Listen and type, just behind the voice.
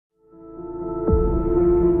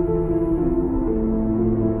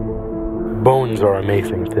Bones are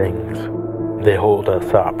amazing things. They hold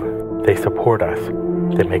us up, they support us,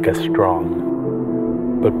 they make us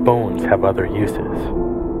strong. But bones have other uses.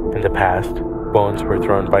 In the past, bones were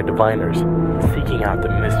thrown by diviners, seeking out the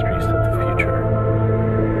mysteries of the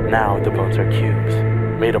future. Now the bones are cubes,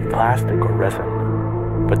 made of plastic or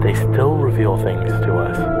resin, but they still reveal things to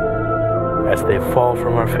us. As they fall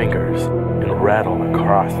from our fingers and rattle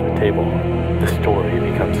across the table, the story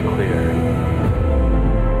becomes clear.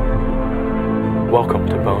 Welcome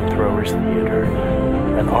to Bone Throwers Theater,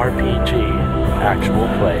 an RPG actual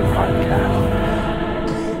play podcast.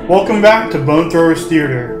 Welcome back to Bone Throwers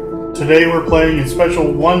Theater. Today we're playing a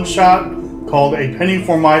special one-shot called A Penny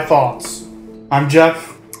for My Thoughts. I'm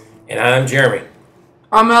Jeff. And I'm Jeremy.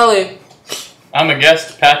 I'm Ellie. I'm a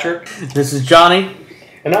guest, Patryc. This is Johnny.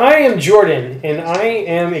 And I am Jordan, and I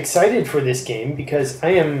am excited for this game because I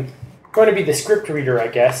am going to be the script reader, I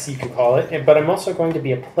guess you could call it, but I'm also going to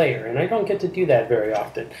be a player, and I don't get to do that very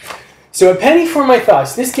often. So A Penny for My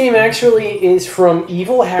Thoughts. This game actually is from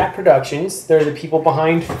Evil Hat Productions. They're the people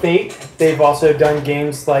behind Fate. They've also done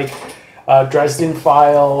games like Dresden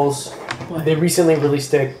Files. They recently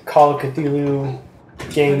released a Call of Cthulhu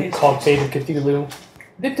game called Fate of Cthulhu.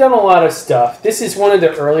 They've done a lot of stuff. This is one of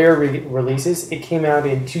the earlier releases. It came out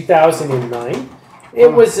in 2009. It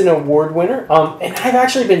was an award winner, and I've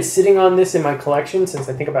actually been sitting on this in my collection since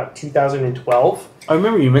I think about 2012. I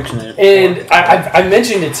remember you mentioned it. And I've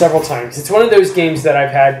mentioned it several times. It's one of those games that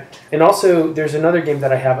I've had, and also there's another game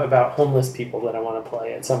that I have about homeless people that I want to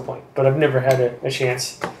play at some point, but I've never had a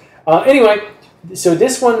chance. Anyway, so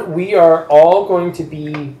this one, we are all going to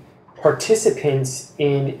be participants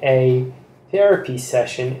in a therapy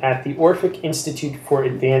session at the Orphic Institute for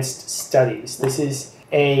Advanced Studies. This is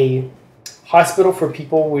a hospital for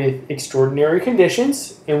people with extraordinary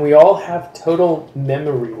conditions, and we all have total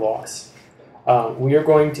memory loss. We are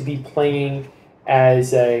going to be playing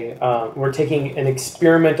as we're taking an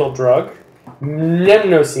experimental drug,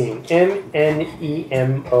 mnemosine, M-N-E-M-O-S-Y-N-E,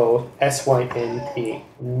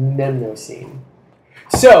 mnemosine.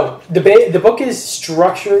 So, the book is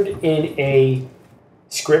structured in a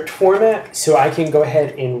script format, so I can go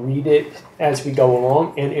ahead and read it as we go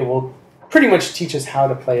along, and it will pretty much teach us how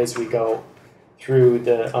to play as we go through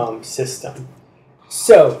the system.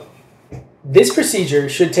 So, this procedure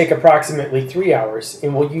should take approximately 3 hours,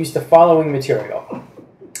 and we'll use the following material.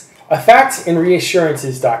 A facts and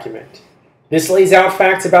reassurances document. This lays out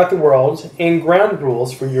facts about the world and ground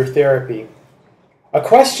rules for your therapy. A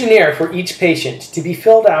questionnaire for each patient to be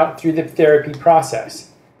filled out through the therapy process.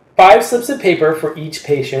 5 slips of paper for each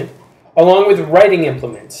patient, along with writing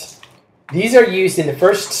implements. These are used in the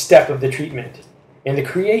first step of the treatment, in the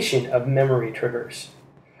creation of memory triggers.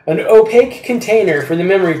 An opaque container for the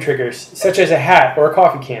memory triggers, such as a hat or a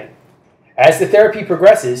coffee can. As the therapy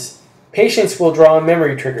progresses, patients will draw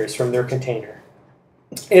memory triggers from their container.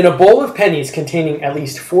 In a bowl of pennies containing at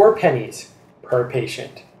least 4 pennies per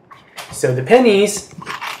patient. So the pennies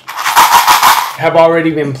have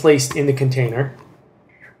already been placed in the container.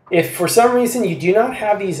 If for some reason you do not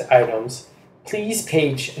have these items, please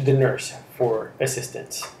page the nurse for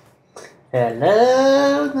assistance.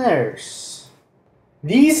 Hello, nurse.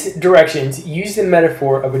 These directions use the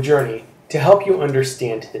metaphor of a journey to help you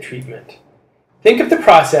understand the treatment. Think of the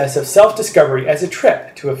process of self-discovery as a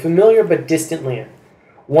trip to a familiar but distant land,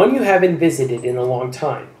 one you haven't visited in a long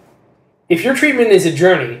time. If your treatment is a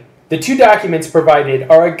journey, the 2 documents provided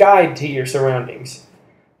are a guide to your surroundings.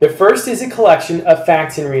 The first is a collection of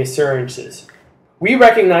facts and reassurances. We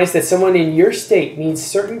recognize that someone in your state needs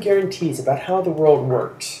certain guarantees about how the world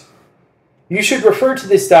works. You should refer to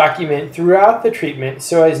this document throughout the treatment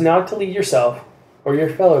so as not to lead yourself or your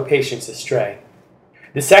fellow patients astray.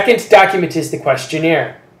 The second document is the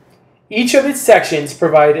questionnaire. Each of its sections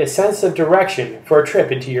provide a sense of direction for a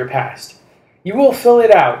trip into your past. You will fill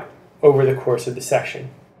it out over the course of the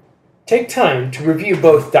session. Take time to review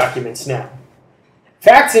both documents now.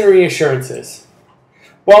 Facts and reassurances.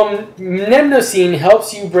 While mnemosine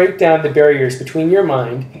helps you break down the barriers between your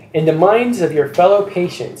mind and the minds of your fellow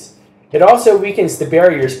patients, it also weakens the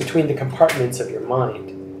barriers between the compartments of your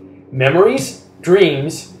mind. Memories,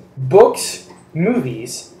 dreams, books,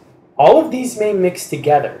 movies, all of these may mix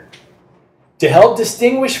together. To help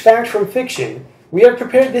distinguish fact from fiction, we have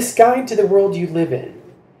prepared this guide to the world you live in.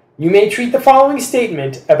 You may treat the following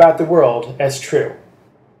statement about the world as true.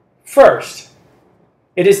 First,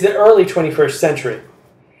 it is the early 21st century.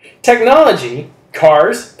 Technology,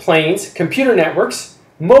 cars, planes, computer networks,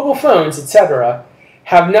 mobile phones, etc.,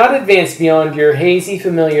 have not advanced beyond your hazy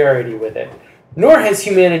familiarity with it, nor has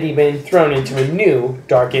humanity been thrown into a new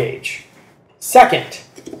dark age. Second,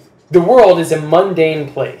 the world is a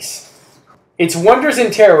mundane place. Its wonders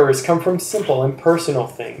and terrors come from simple and personal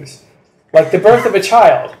things, like the birth of a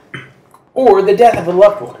child or the death of a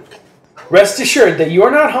loved one. Rest assured that you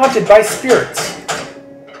are not haunted by spirits,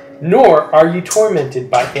 nor are you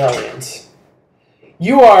tormented by aliens.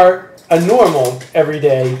 You are a normal,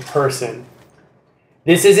 everyday person.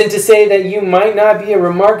 This isn't to say that you might not be a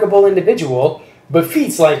remarkable individual, but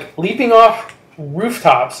feats like leaping off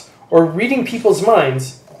rooftops or reading people's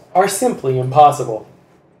minds are simply impossible.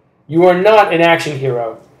 You are not an action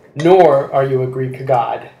hero, nor are you a Greek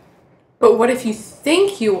god. But what if you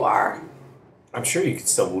think you are? I'm sure you could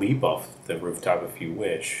still leap off the rooftop if you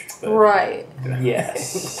wish. But Right.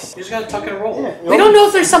 Yes. You just gotta tuck and roll. We don't know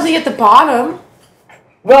if there's something at the bottom.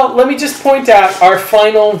 Well, let me just point out our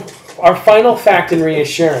final fact and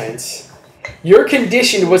reassurance. Your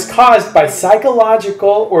condition was caused by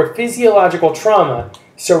psychological or physiological trauma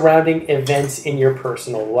surrounding events in your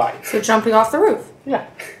personal life. So jumping off the roof. Yeah.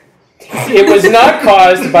 It was not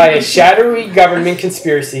caused by a shadowy government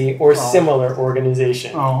conspiracy or similar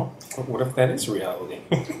organization. Oh. what if that is reality?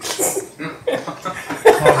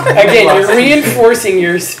 Again, you're reinforcing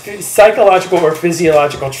your psychological or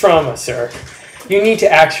physiological trauma, sir. You need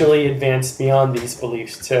to actually advance beyond these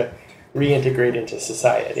beliefs to reintegrate into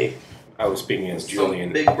society. I was speaking as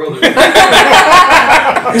Julian. Big brother.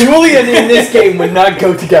 Julian in this game would not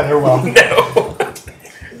go together well. No.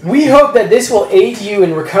 We hope that this will aid you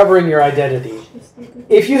in recovering your identity.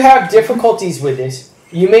 If you have difficulties with this,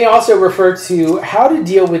 you may also refer to how to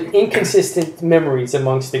deal with inconsistent memories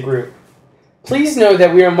amongst the group. Please know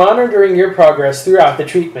that we are monitoring your progress throughout the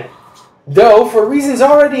treatment. Though, for reasons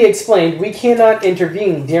already explained, we cannot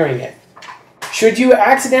intervene during it. Should you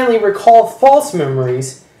accidentally recall false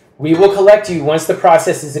memories, we will collect you once the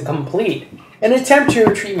process is complete and attempt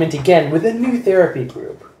your treatment again with a new therapy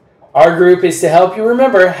group. Our group is to help you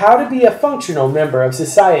remember how to be a functional member of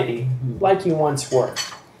society like you once were.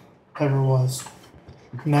 Never was.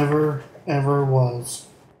 Never, ever was.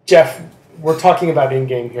 Jeff, we're talking about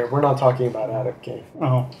in-game here. We're not talking about out-of-game.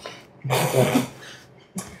 Oh. Yeah.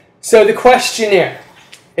 So the questionnaire.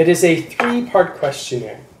 It is a 3-part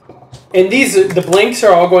questionnaire. And the blanks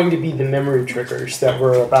are all going to be the memory triggers that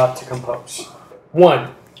we're about to compose.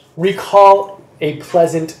 1. Recall a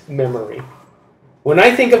pleasant memory. When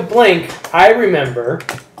I think of blank, I remember ...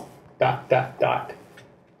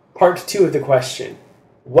 Part 2 of the question.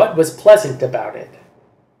 What was pleasant about it?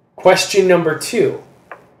 Question number 2.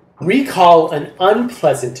 Recall an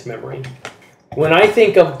unpleasant memory. When I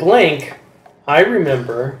think of blank, I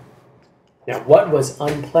remember... Now, what was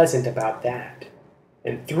unpleasant about that?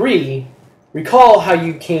 And 3, recall how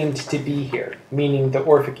you came to be here, meaning the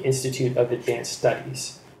Orphic Institute of Advanced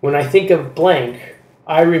Studies. When I think of blank,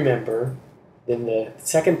 I remember... Then the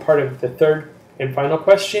second part of the third and final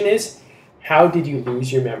question is, how did you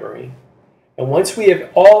lose your memory? And once we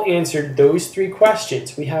have all answered those 3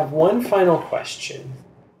 questions, we have one final question.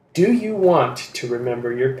 Do you want to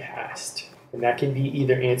remember your past? And that can be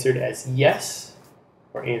either answered as yes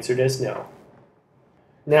or answered as no.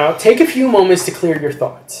 Now, take a few moments to clear your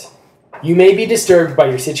thoughts. You may be disturbed by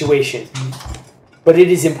your situation, but it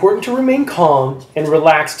is important to remain calm and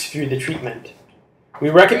relaxed through the treatment. We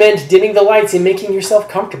recommend dimming the lights and making yourself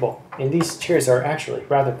comfortable, and these chairs are actually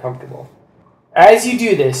rather comfortable. As you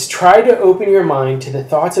do this, try to open your mind to the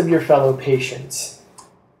thoughts of your fellow patients.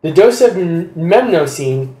 The dose of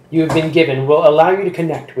memnosine you have been given will allow you to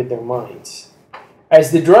connect with their minds. As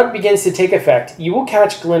the drug begins to take effect, you will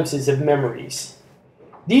catch glimpses of memories.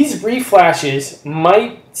 These brief flashes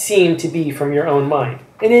might seem to be from your own mind,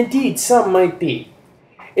 and indeed some might be.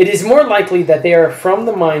 It is more likely that they are from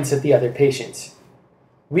the minds of the other patients.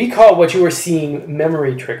 Recall what you are seeing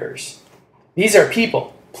memory triggers. These are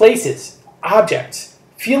people, places, objects,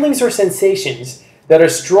 feelings or sensations that are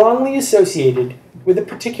strongly associated with a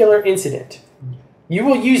particular incident. You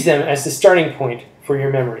will use them as the starting point for your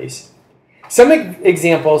memories. Some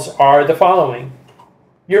examples are the following.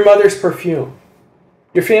 Your mother's perfume,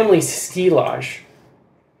 your family's ski lodge,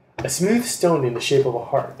 a smooth stone in the shape of a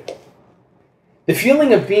heart, the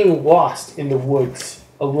feeling of being lost in the woods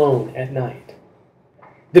alone at night,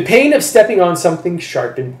 the pain of stepping on something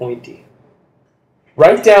sharp and pointy.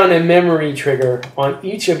 Write down a memory trigger on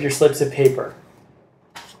each of your slips of paper.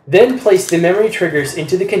 Then place the memory triggers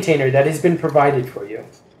into the container that has been provided for you.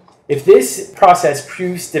 If this process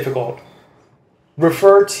proves difficult,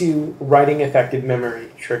 refer to writing effective memory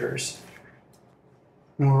triggers.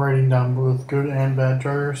 We're writing down both good and bad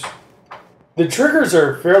triggers. The triggers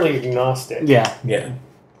are fairly agnostic. Yeah. Yeah.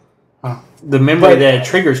 The memory But- that it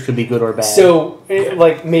triggers could be good or bad. So,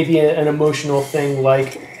 like maybe an emotional thing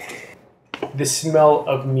like the smell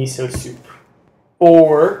of miso soup,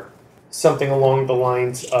 or something along the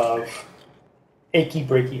lines of achy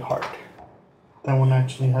breaky heart. That one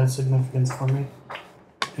actually has significance for me,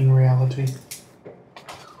 in reality.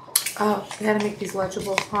 Oh, I gotta make these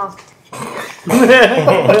legible, huh?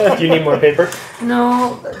 Do you need more paper?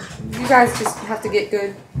 No, you guys just have to get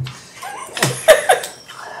good.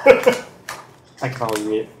 I can probably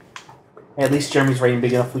read it. Hey, at least Jeremy's writing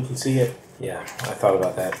big enough we can see it. Yeah, I thought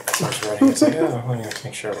about that. I was writing. I was like, oh, I need to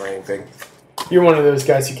make sure I'm writing big. You're one of those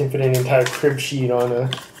guys who can fit an entire crib sheet on a...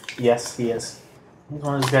 Yes, he is. He's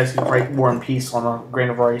one of those guys who can write War and Peace on a grain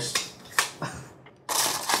of rice.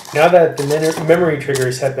 Now that the memory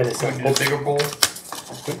triggers have been A assembled, bigger bowl.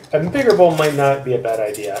 a bigger bowl might not be a bad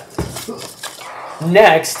idea.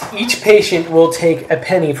 Next, each patient will take a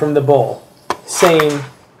penny from the bowl, saying,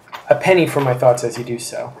 "A penny for my thoughts," as you do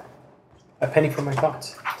so. A penny for my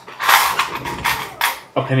thoughts.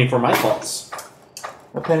 A penny for my thoughts.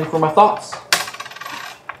 A penny for my thoughts.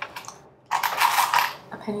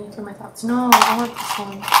 A penny for my thoughts. No, I want this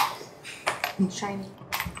one. Shiny.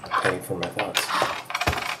 A penny for my thoughts.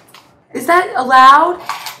 Is that allowed?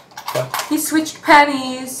 What? He switched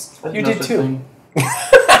pennies. You did too.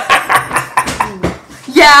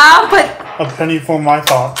 Yeah, but A penny for my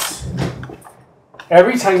thoughts.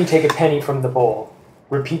 Every time you take a penny from the bowl,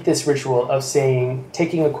 repeat this ritual of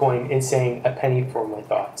taking a coin and saying, "A penny for my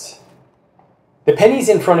thoughts." The pennies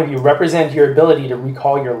in front of you represent your ability to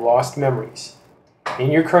recall your lost memories. In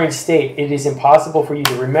your current state, it is impossible for you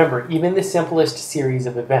to remember even the simplest series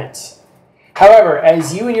of events. However,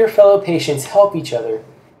 as you and your fellow patients help each other,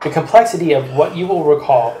 the complexity of what you will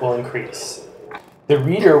recall will increase. The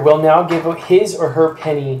reader will now give his or her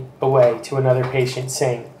penny away to another patient,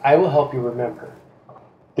 saying, "I will help you remember."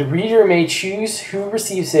 The reader may choose who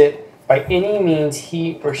receives it by any means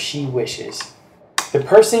he or she wishes. The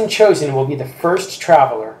person chosen will be the first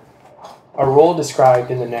traveler, a role described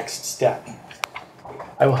in the next step.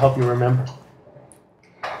 I will help you remember.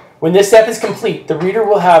 When this step is complete, the reader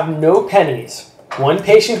will have no pennies. One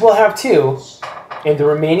patient will have 2, and the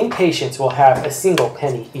remaining patients will have a single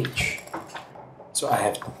penny each. So I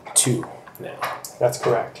have 2 now. That's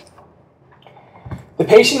correct. The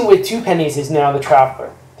patient with 2 pennies is now the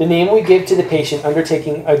traveler, the name we give to the patient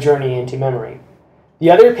undertaking a journey into memory.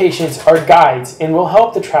 The other patients are guides and will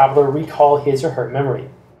help the traveler recall his or her memory.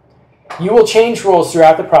 You will change roles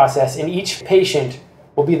throughout the process, and each patient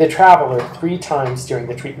will be the traveler 3 times during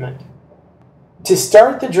the treatment. To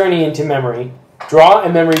start the journey into memory, draw a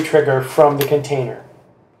memory trigger from the container.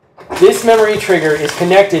 This memory trigger is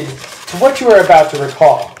connected to what you are about to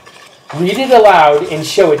recall. Read it aloud and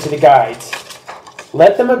show it to the guides.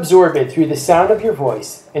 Let them absorb it through the sound of your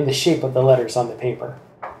voice and the shape of the letters on the paper.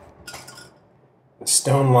 The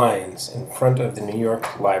stone lions in front of the New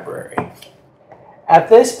York Library. At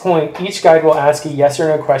this point, each guide will ask a yes or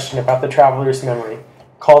no question about the traveler's memory,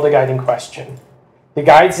 called a guiding question. The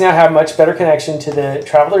guides now have much better connection to the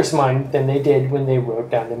traveler's mind than they did when they wrote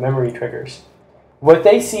down the memory triggers. What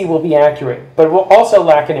they see will be accurate, but will also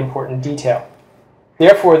lack an important detail.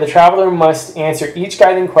 Therefore, the traveler must answer each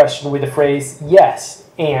guiding question with the phrase yes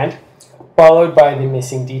and, followed by the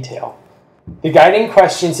missing detail. The guiding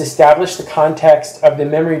questions establish the context of the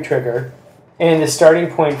memory trigger and the starting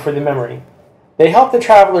point for the memory. They help the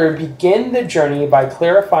traveler begin the journey by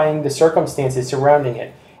clarifying the circumstances surrounding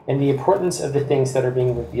it and the importance of the things that are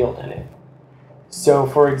being revealed in it. So,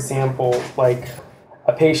 for example, like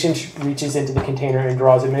a patient reaches into the container and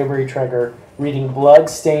draws a memory trigger reading blood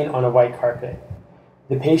stain on a white carpet.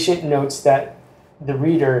 The patient notes that the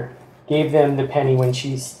reader gave them the penny when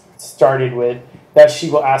she started with, that she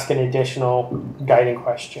will ask an additional guiding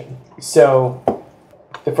question. So,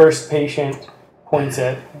 the first patient points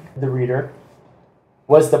at the reader.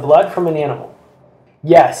 Was the blood from an animal?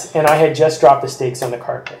 Yes, and I had just dropped the steaks on the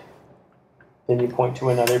carpet. Then you point to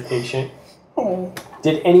another patient.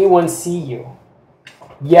 Did anyone see you?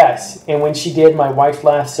 Yes, and when she did, my wife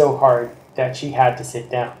laughed so hard that she had to sit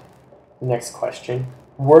down. The next question.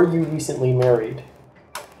 Were you recently married?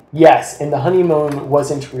 Yes, and the honeymoon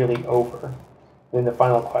wasn't really over. Then the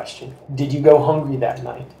final question. Did you go hungry that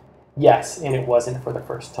night? Yes, and it wasn't for the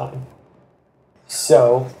first time.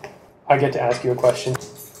 So, I get to ask you a question.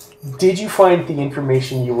 Did you find the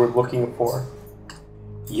information you were looking for?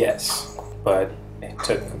 Yes, but it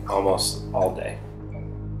took almost all day.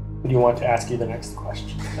 Do you want to ask you the next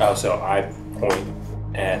question? Oh, so I point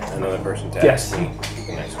at another person to Yes. ask me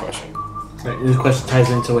the next question. This question ties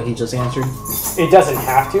into what he just answered. It doesn't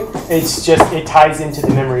have to. It's just, it ties into the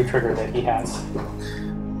memory trigger that he has.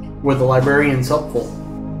 Were the librarians helpful?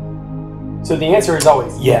 So the answer is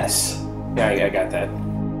always yes. Yeah, I got that.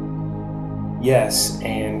 Yes,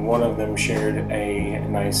 and one of them shared a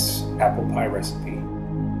nice apple pie recipe.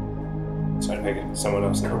 So I figured someone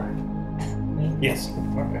else knew. Yes.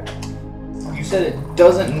 Okay. You said it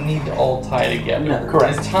doesn't need to all tie together. No,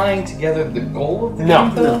 correct. Is tying together the goal of the No,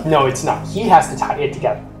 game, though? no, it's not. He has to tie it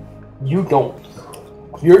together. You don't.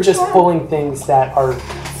 You're just pulling things that are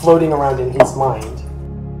floating around in his mind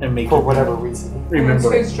And make for it whatever reason. It's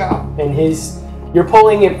remember. his job. And you're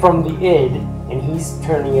pulling it from the id, and he's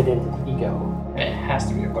turning it into the ego. And it has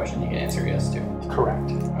to be a question you can answer yes to.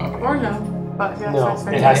 Correct. Okay. Or no. But yes, No, that's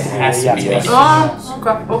it has to be It has a to yes. be a yes.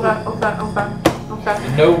 Okay.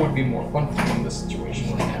 The no would be more fun for you in this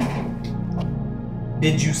situation right now.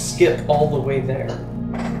 Did you skip all the way there?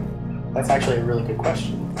 That's actually a really good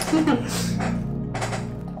question.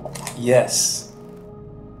 Yes.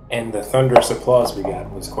 And the thunderous applause we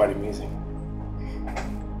got was quite amusing.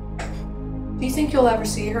 Do you think you'll ever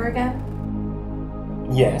see her again?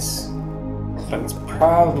 Yes. But it's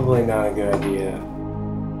probably not a good idea.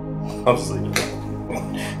 I'll just leave it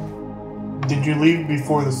there. Did you leave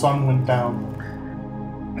before the sun went down?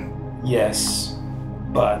 Yes,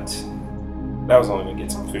 but that was only to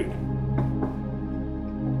get some food.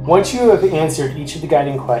 Once you have answered each of the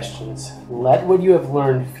guiding questions, let what you have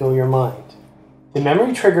learned fill your mind. The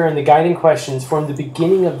memory trigger and the guiding questions form the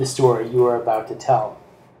beginning of the story you are about to tell.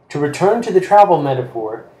 To return to the travel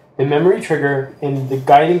metaphor, the memory trigger and the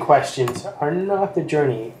guiding questions are not the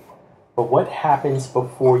journey, but what happens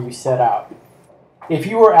before you set out. If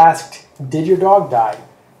you were asked, "Did your dog die?"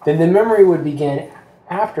 then the memory would begin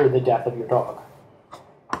after the death of your dog.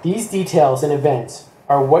 These details and events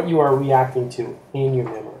are what you are reacting to in your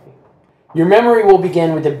memory. Your memory will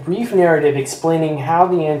begin with a brief narrative explaining how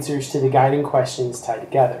the answers to the guiding questions tie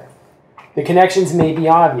together. The connections may be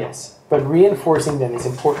obvious, but reinforcing them is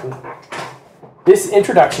important. This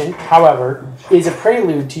introduction, however, is a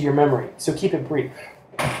prelude to your memory, so keep it brief.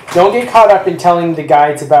 Don't get caught up in telling the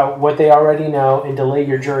guides about what they already know and delay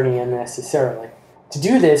your journey unnecessarily. To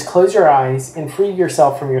do this, close your eyes and free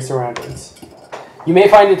yourself from your surroundings. You may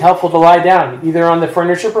find it helpful to lie down, either on the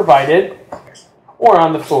furniture provided or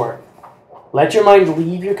on the floor. Let your mind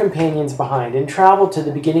leave your companions behind and travel to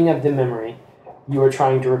the beginning of the memory you are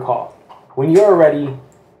trying to recall. When you are ready,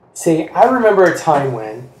 say, "I remember a time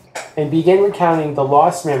when," and begin recounting the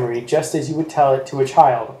lost memory just as you would tell it to a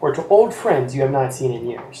child or to old friends you have not seen in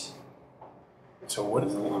years. So what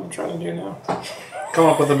is it I'm trying to do now? Come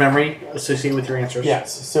up with a memory associated with your answers.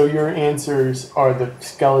 Yes, so your answers are the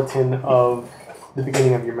skeleton of the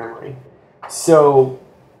beginning of your memory. So,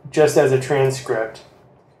 just as a transcript,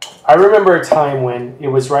 I remember a time when it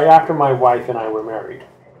was right after my wife and I were married.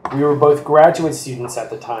 We were both graduate students at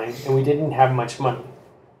the time, and we didn't have much money.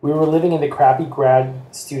 We were living in the crappy grad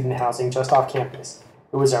student housing just off campus.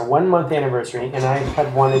 It was our 1-month anniversary, and I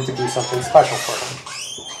had wanted to do something special for him.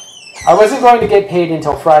 I wasn't going to get paid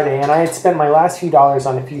until Friday, and I had spent my last few dollars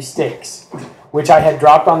on a few steaks, which I had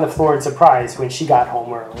dropped on the floor in surprise when she got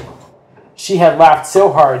home early. She had laughed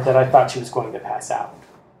so hard that I thought she was going to pass out.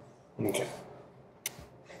 Okay.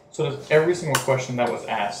 So does every single question that was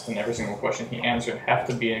asked and every single question he answered have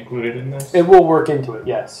to be included in this? It will work into it,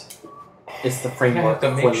 yes. It's the I framework. have to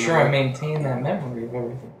for make the sure I memory. maintain that memory of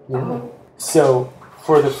everything. So,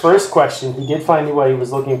 for the first question, he did find what he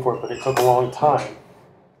was looking for, but it took a long time.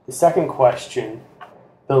 The second question,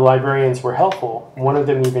 the librarians were helpful. One of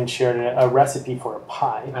them even shared a recipe for a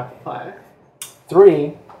pie. Apple pie.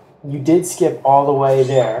 3, you did skip all the way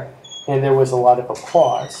there, and there was a lot of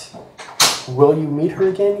applause. Will you meet her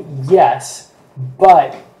again? Yes,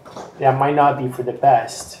 but that might not be for the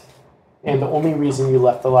best. And the only reason you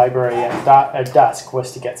left the library at dusk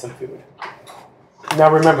was to get some food. Now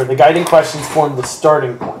remember, the guiding questions form the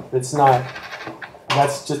starting point.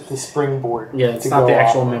 That's just the springboard. Yeah, it's to not go the off.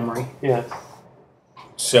 actual memory. Yeah.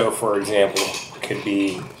 So, for example, could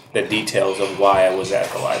be the details of why I was at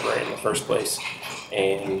the library in the first place,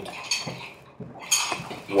 and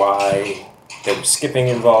why there was skipping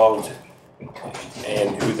involved,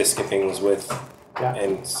 and who the skipping was with, Yeah.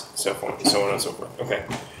 and so forth, so on and so forth. Okay.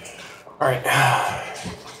 All right. I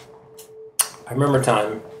remember a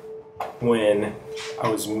time when I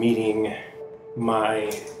was meeting my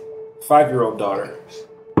 5-year-old daughter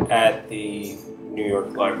at the New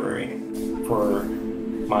York Library for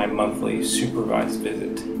my monthly supervised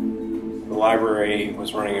visit. The library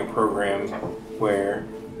was running a program where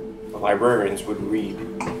the librarians would read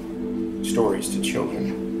stories to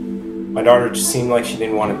children. My daughter just seemed like she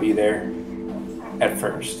didn't want to be there at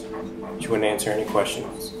first. She wouldn't answer any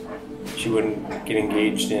questions. She wouldn't get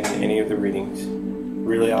engaged in any of the readings.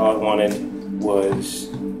 Really all I wanted was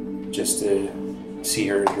just to see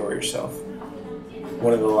her enjoy herself.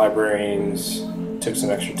 one of the librarians took some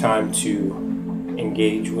extra time to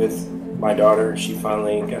engage with my daughter. She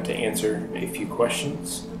finally got to answer a few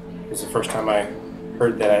questions. It was the first time I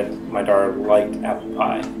heard that my daughter liked apple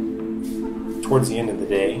pie. Towards the end of the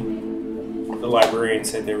day, the librarian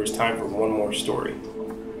said there was time for one more story,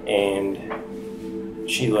 and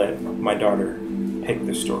she let my daughter pick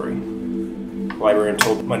the story. The librarian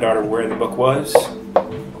told my daughter where the book was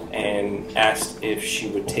and asked if she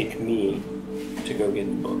would take me to go get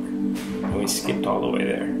the book. And we skipped all the way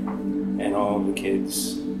there, and all of the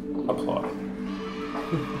kids applauded.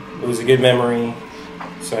 It was a good memory,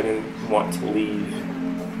 so I didn't want to leave.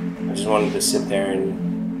 I just wanted to sit there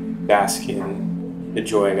and bask in the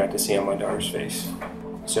joy I got to see on my daughter's face.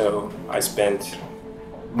 So I spent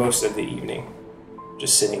most of the evening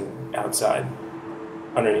just sitting outside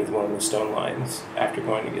underneath one of the stone lions after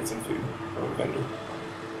going to get some food from a vendor.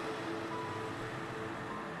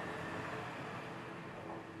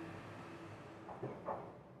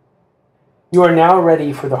 You are now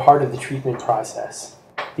ready for the heart of the treatment process,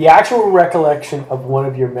 the actual recollection of one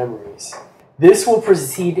of your memories. This will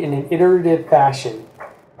proceed in an iterative fashion,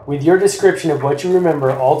 with your description of what you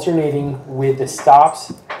remember alternating with the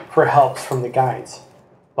stops for helps from the guides.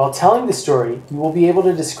 While telling the story, you will be able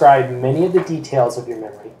to describe many of the details of your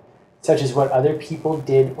memory, such as what other people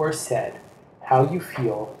did or said, how you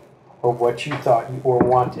feel, or what you thought or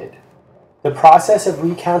wanted. The process of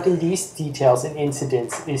recounting these details and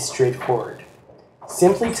incidents is straightforward.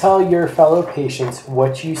 Simply tell your fellow patients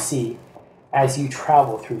what you see as you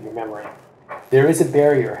travel through your memory. There is a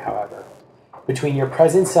barrier, however, between your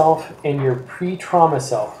present self and your pre-trauma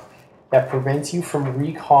self that prevents you from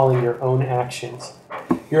recalling your own actions.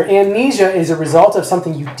 Your amnesia is a result of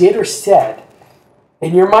something you did or said,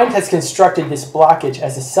 and your mind has constructed this blockage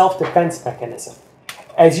as a self-defense mechanism.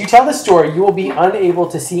 As you tell the story, you will be unable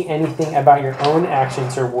to see anything about your own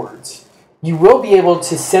actions or words. You will be able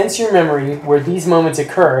to sense your memory where these moments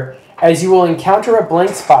occur, as you will encounter a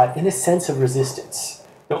blank spot and a sense of resistance.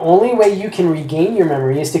 The only way you can regain your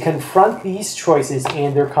memory is to confront these choices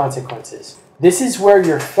and their consequences. This is where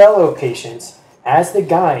your fellow patients, as the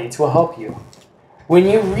guides, will help you. When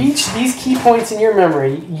you reach these key points in your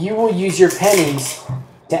memory, you will use your pennies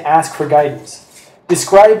to ask for guidance.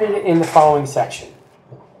 Describe it in the following section.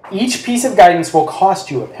 Each piece of guidance will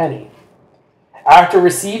cost you a penny. After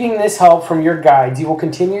receiving this help from your guides, you will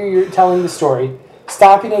continue telling the story,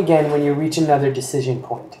 stopping again when you reach another decision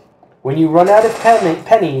point. When you run out of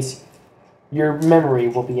pennies, your memory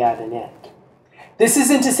will be at an end. This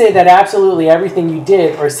isn't to say that absolutely everything you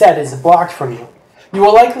did or said is blocked from you. You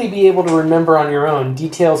will likely be able to remember on your own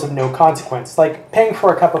details of no consequence, like paying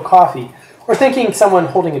for a cup of coffee or thanking someone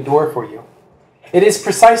holding a door for you. It is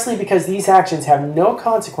precisely because these actions have no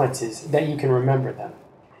consequences that you can remember them.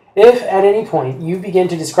 If, at any point, you begin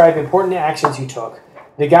to describe important actions you took,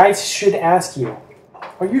 the guides should ask you,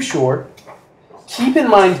 "Are you sure?" Keep in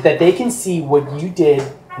mind that they can see what you did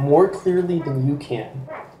more clearly than you can.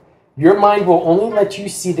 Your mind will only let you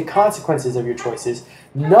see the consequences of your choices,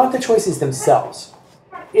 not the choices themselves.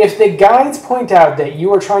 If the guides point out that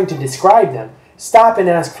you are trying to describe them, stop and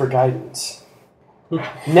ask for guidance.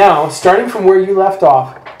 Now, starting from where you left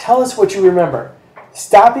off, tell us what you remember,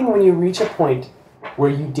 stopping when you reach a point where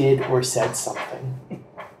you did or said something.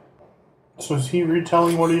 So is he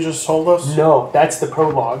retelling what he just told us? No, that's the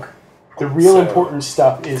prologue. The real important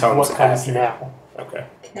stuff is what comes now. Okay.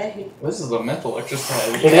 Okay. This is a mental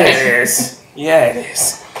exercise. It is. Yeah, it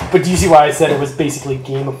is. But do you see why I said it was basically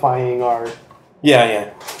gamifying our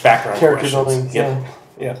Yeah. Background character questions. building? Yep.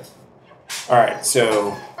 Yeah. All right,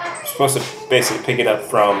 so I'm supposed to basically pick it up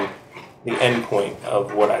from the end point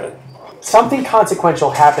of what I... Something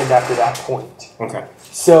consequential happened after that point. Okay.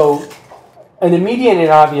 So, an immediate and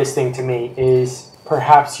obvious thing to me is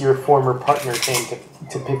perhaps your former partner came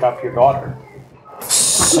to pick up your daughter.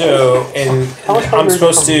 So, and I'm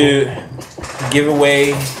supposed to give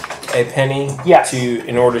away a penny Yes.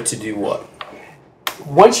 in order to do what?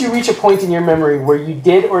 Once you reach a point in your memory where you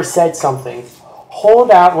did or said something,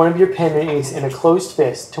 hold out one of your pennies in a closed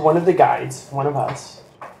fist to one of the guides, one of us,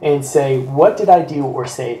 and say, "What did I do or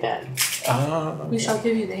say then?" We shall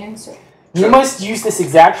give you the answer. You must use this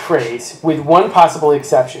exact phrase with one possible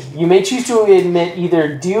exception. You may choose to admit either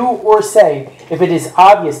do or say if it is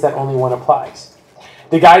obvious that only one applies.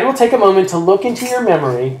 The guide will take a moment to look into your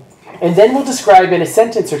memory and then will describe in a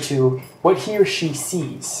sentence or two what he or she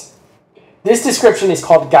sees. This description is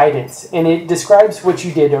called guidance, and it describes what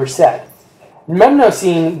you did or said.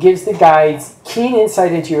 Memnosine gives the guides keen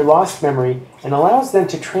insight into your lost memory and allows them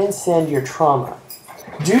to transcend your trauma.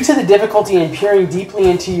 Due to the difficulty in peering deeply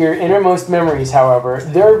into your innermost memories, however,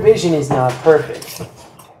 their vision is not perfect.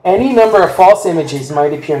 Any number of false images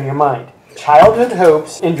might appear in your mind. Childhood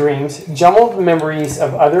hopes and dreams, jumbled memories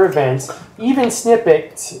of other events, even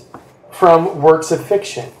snippets from works of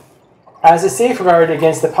fiction. As a safeguard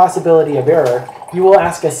against the possibility of error, you will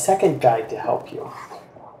ask a second guide to help you.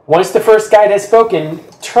 Once the first guide has spoken,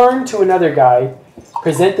 turn to another guide,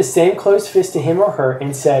 present the same closed fist to him or her,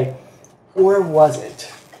 and say, "Or was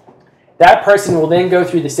it?" That person will then go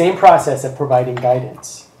through the same process of providing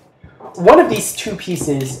guidance. One of these two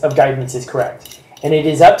pieces of guidance is correct, and it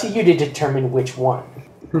is up to you to determine which one.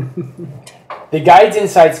 The guide's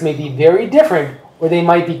insights may be very different, or they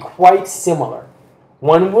might be quite similar.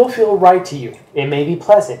 One will feel right to you. It may be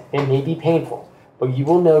pleasant, it may be painful, but you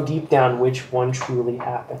will know deep down which one truly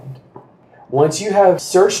happened. Once you have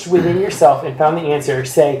searched within yourself and found the answer,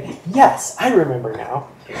 say, "Yes, I remember now,"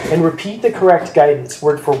 and repeat the correct guidance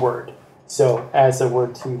word for word. So, as a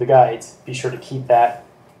word to the guides, be sure to keep that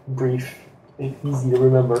brief and easy to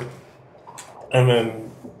remember. And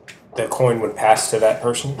then the coin would pass to that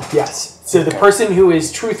person? Yes. So the person who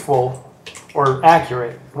is truthful or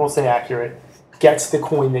accurate, we'll say accurate, gets the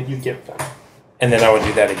coin that you give them. And then I would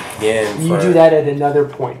do that again. You do that at another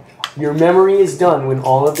point. Your memory is done when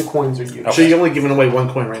all of the coins are used. Okay. So you're only giving away one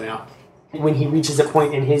coin right now. When he reaches a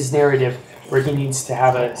point in his narrative where he needs to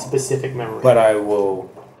have a specific memory. But I will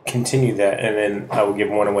continue that, and then I will give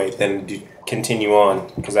one away, then continue on,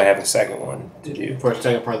 because I have a second one to do. For a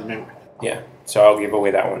second part of the memory. Yeah, so I'll give away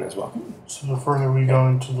that one as well. So the further we go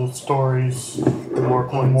into the stories, The more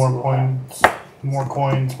coins. more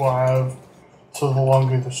coins we'll have. So the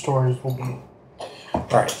longer the stories will be. All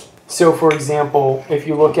right. So, for example, if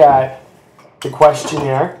you look at the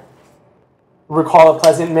questionnaire, recall a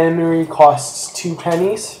pleasant memory costs 2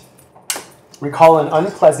 pennies. Recall an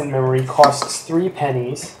unpleasant memory costs 3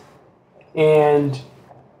 pennies. And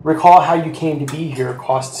recall how you came to be here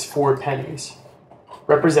costs 4 pennies.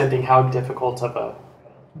 Representing how difficult of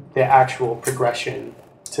the actual progression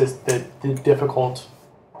to the difficult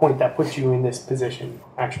point that puts you in this position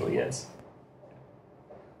actually is.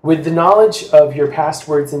 With the knowledge of your past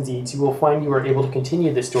words and deeds, you will find you are able to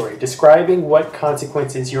continue the story, describing what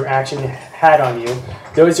consequences your action had on you,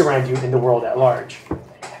 those around you, and the world at large.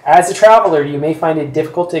 As a traveler, you may find it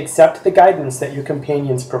difficult to accept the guidance that your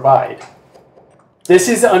companions provide. This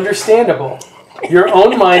is understandable. Your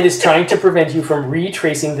own mind is trying to prevent you from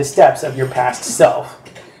retracing the steps of your past self.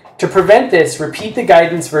 To prevent this, repeat the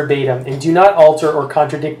guidance verbatim and do not alter or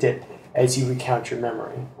contradict it as you recount your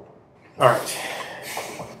memory. All right.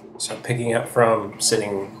 So picking up from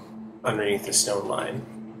sitting underneath the stone line.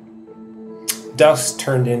 Dusk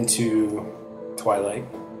turned into twilight,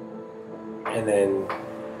 and then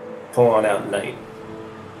full on out night.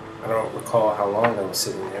 I don't recall how long I was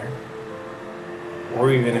sitting there,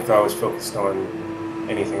 or even if I was focused on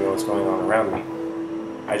anything that was going on around me.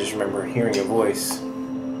 I just remember hearing a voice,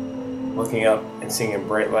 looking up and seeing a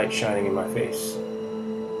bright light shining in my face,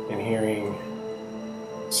 and hearing,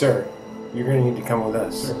 "Sir, you're going to need to come with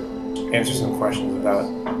us. Answer some questions about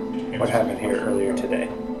what happened here earlier today."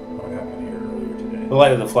 The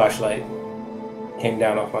light of the flashlight came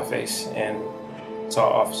down off my face and saw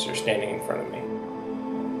an officer standing in front of me.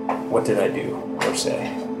 What did I do or say?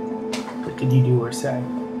 What did you do or say?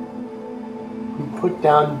 You put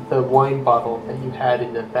down the wine bottle that you had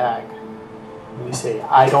in the bag. And you say,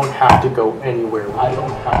 "I don't have to go anywhere. I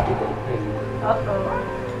don't have to go anywhere." Uh-oh.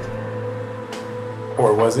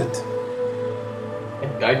 Or was it?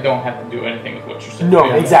 I don't have to do anything with what you're saying. No,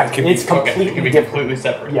 Yeah. exactly. It It's can be, completely it can be different. completely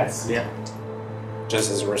separate. Yes. Yeah.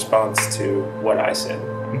 Just as a response to what I said.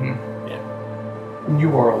 Mm-hmm. Yeah.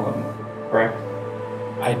 You are alone, correct?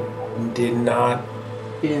 I did not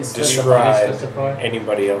He didn't describe Specify?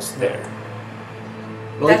 anybody else there.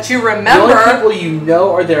 That you The only remember. people you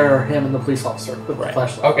know are there are him and the police officer with the Right.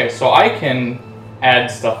 flashlight. Okay, so I can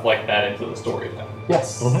add stuff like that into the story then.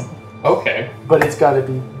 Yes. Okay. But it's got to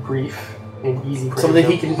be brief and easy for Something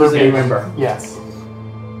him he to can easily verbatim. remember. Yes.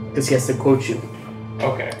 Because he has to quote you.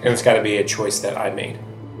 Okay. And it's got to be a choice that I made.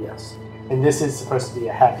 Yes. And this is supposed to be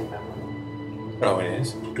a happy memory. Oh, it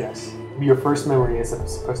is? Yes. Your first memory is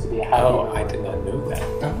supposed to be a happy Oh, memory. I did not know that.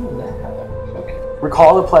 Oh, that happened. Okay.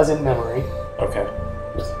 Recall a pleasant memory. Okay.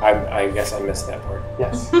 I guess I missed that part.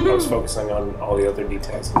 Yes. I was focusing on all the other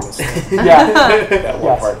details and missed Yeah. that one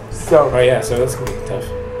Yes. part. So, Oh yeah, so that's gonna be tough.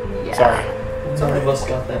 Yeah. Sorry. None of us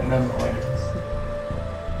got that memorized.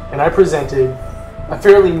 and I presented a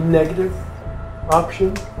fairly negative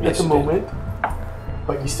option Yes, at the you moment,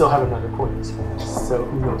 but you still have another coin, so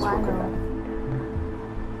who knows what could happen.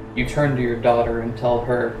 You turn to your daughter and tell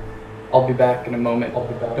her, I'll be back in a moment.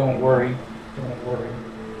 Don't worry.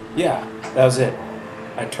 Yeah, that was it.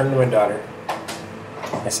 I turned to my daughter.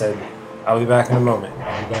 I said, I'll be back in a moment.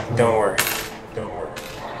 Don't worry. Don't worry.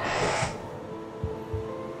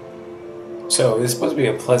 So, this is supposed to be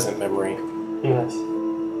a pleasant memory. Yes.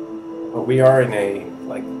 But we are in a,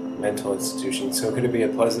 mental institution, so could it be a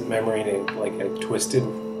pleasant memory in a twisted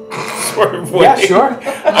sort of way? Yeah, sure.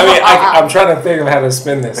 I mean, I'm trying to think of how to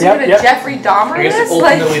spin this. Are you gonna Jeffrey Dahmer I guess this? it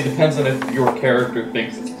ultimately depends on if your character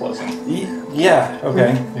thinks it's pleasant. Yeah,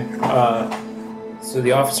 okay. So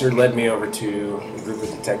the officer led me over to a group of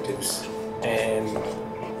detectives, and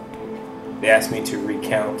they asked me to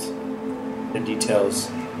recount the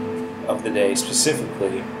details of the day,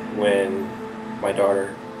 specifically when my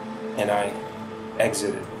daughter and I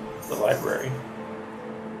exited the library.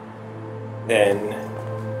 Then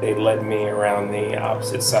they led me around the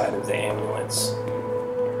opposite side of the ambulance,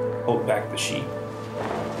 pulled back the sheet,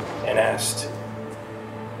 and asked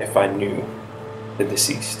if I knew the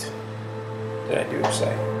deceased. Did I do so?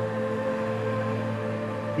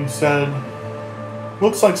 You said,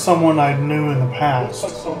 looks like someone I knew in the past.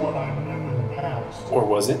 Or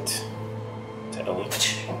was it to Ellie?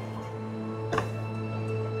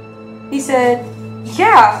 He said,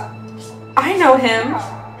 yeah, I know him.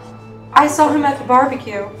 I saw him at the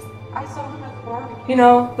barbecue. You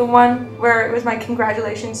know, the one where it was my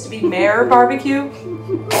congratulations to be mayor barbecue?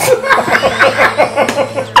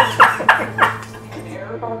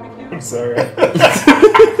 I'm sorry.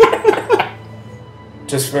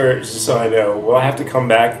 just so I know, will I have to come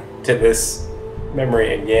back to this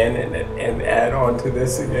memory again and add on to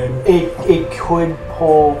this again? It could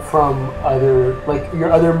pull from other,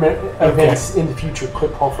 your other events in the future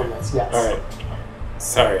could pull from this, yes. Alright.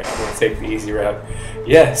 Sorry, I'm going to take the easy route.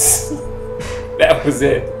 Yes, that was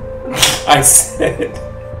it. I said,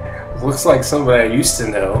 looks like somebody I used to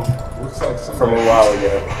know from a while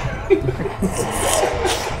ago.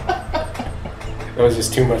 That was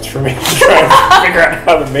just too much for me to try to figure out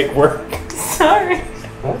how to make work. Sorry.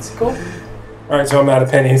 That's cool. Alright, so I'm out of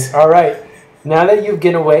pennies. Alright, now that you've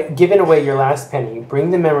given away your last penny,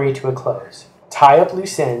 bring the memory to a close. Tie up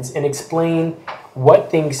loose ends and explain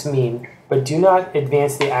what things mean, but do not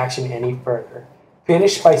advance the action any further.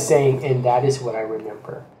 Finish by saying, and that is what I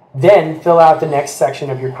remember. Then fill out the next section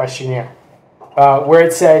of your questionnaire, where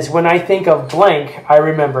it says, when I think of blank, I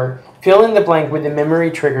remember. Fill in the blank with the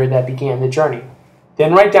memory trigger that began the journey.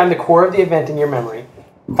 Then write down the core of the event in your memory.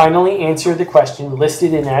 Finally, answer the question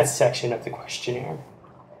listed in that section of the questionnaire.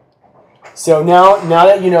 So now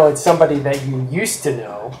that you know it's somebody that you used to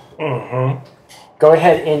know, go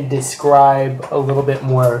ahead and describe a little bit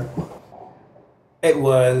more. It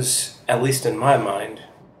was, at least in my mind,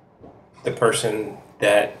 the person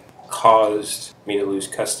that caused me to lose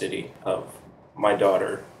custody of my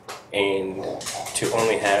daughter and to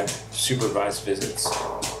only have supervised visits.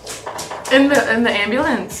 In the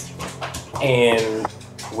ambulance. And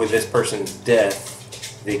with this person's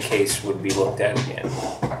death, the case would be looked at again.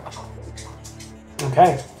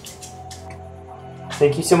 Okay.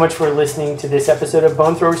 Thank you so much for listening to this episode of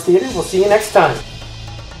Bone Throwers Theater. We'll see you next time.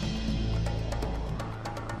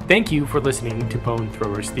 Thank you for listening to Bone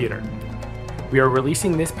Throwers Theater. We are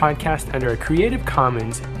releasing this podcast under a Creative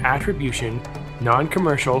Commons Attribution,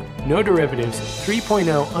 Non-Commercial, No Derivatives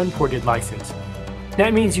 3.0 Unported license.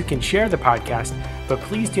 That means you can share the podcast, but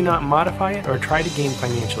please do not modify it or try to gain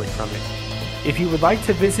financially from it. If you would like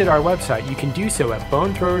to visit our website, you can do so at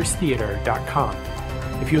bonethrowerstheater.com.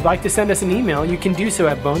 If you would like to send us an email, you can do so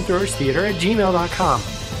at bonethrowerstheater@gmail.com.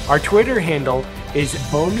 Our Twitter handle is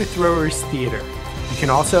bonethrowerstheater. You can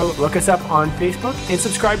also look us up on Facebook and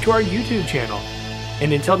subscribe to our YouTube channel.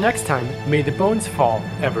 And until next time, may the bones fall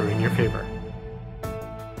ever in your favor.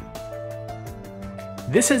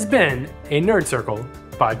 This has been a Nerd Circle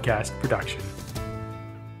podcast production.